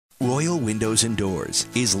Royal Windows and Doors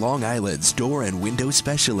is Long Island's door and window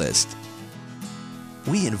specialist.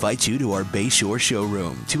 We invite you to our Bayshore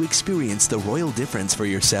showroom to experience the royal difference for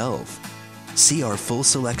yourself. See our full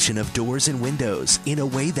selection of doors and windows in a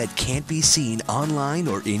way that can't be seen online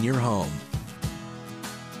or in your home.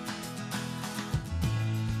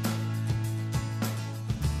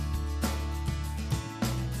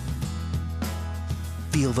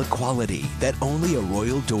 Feel the quality that only a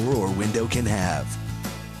royal door or window can have,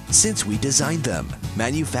 since we designed them,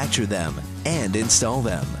 manufacture them, and install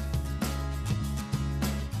them.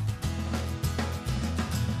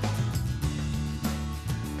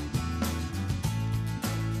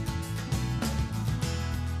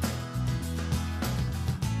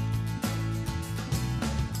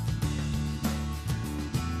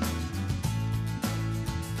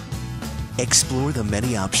 Explore the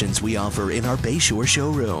many options we offer in our Bayshore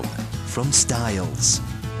showroom, from styles,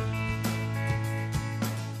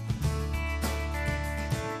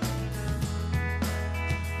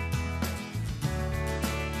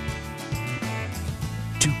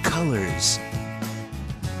 to colors,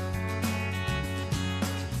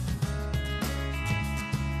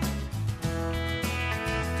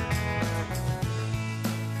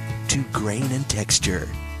 to grain and texture.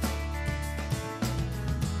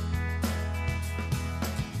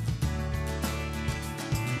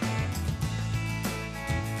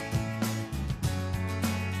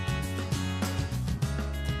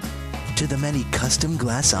 To the many custom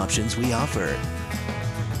glass options we offer.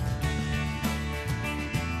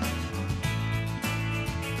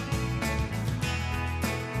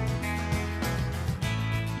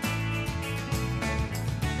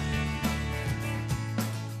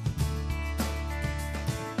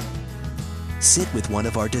 Sit with one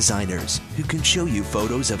of our designers who can show you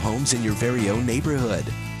photos of homes in your very own neighborhood.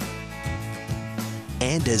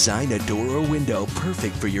 And design a door or window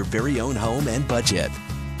perfect for your very own home and budget.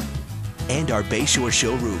 And our Bayshore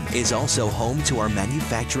showroom is also home to our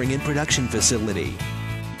manufacturing and production facility,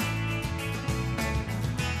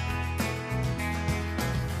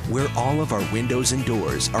 where all of our windows and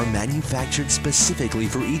doors are manufactured specifically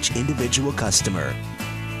for each individual customer.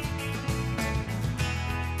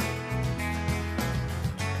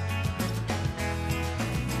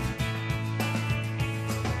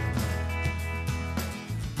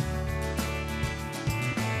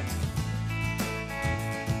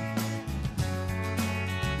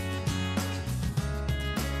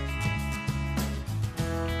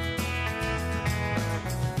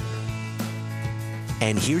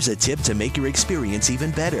 And here's a tip to make your experience even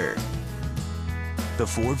better.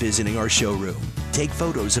 Before visiting our showroom, take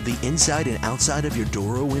photos of the inside and outside of your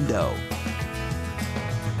door or window.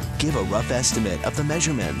 Give a rough estimate of the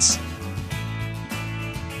measurements.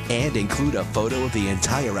 And include a photo of the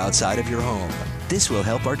entire outside of your home. This will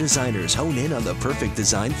help our designers hone in on the perfect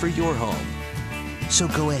design for your home. So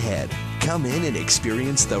go ahead, come in and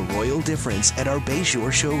experience the royal difference at our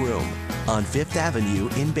Bayshore showroom on 5th Avenue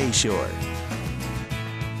in Bayshore.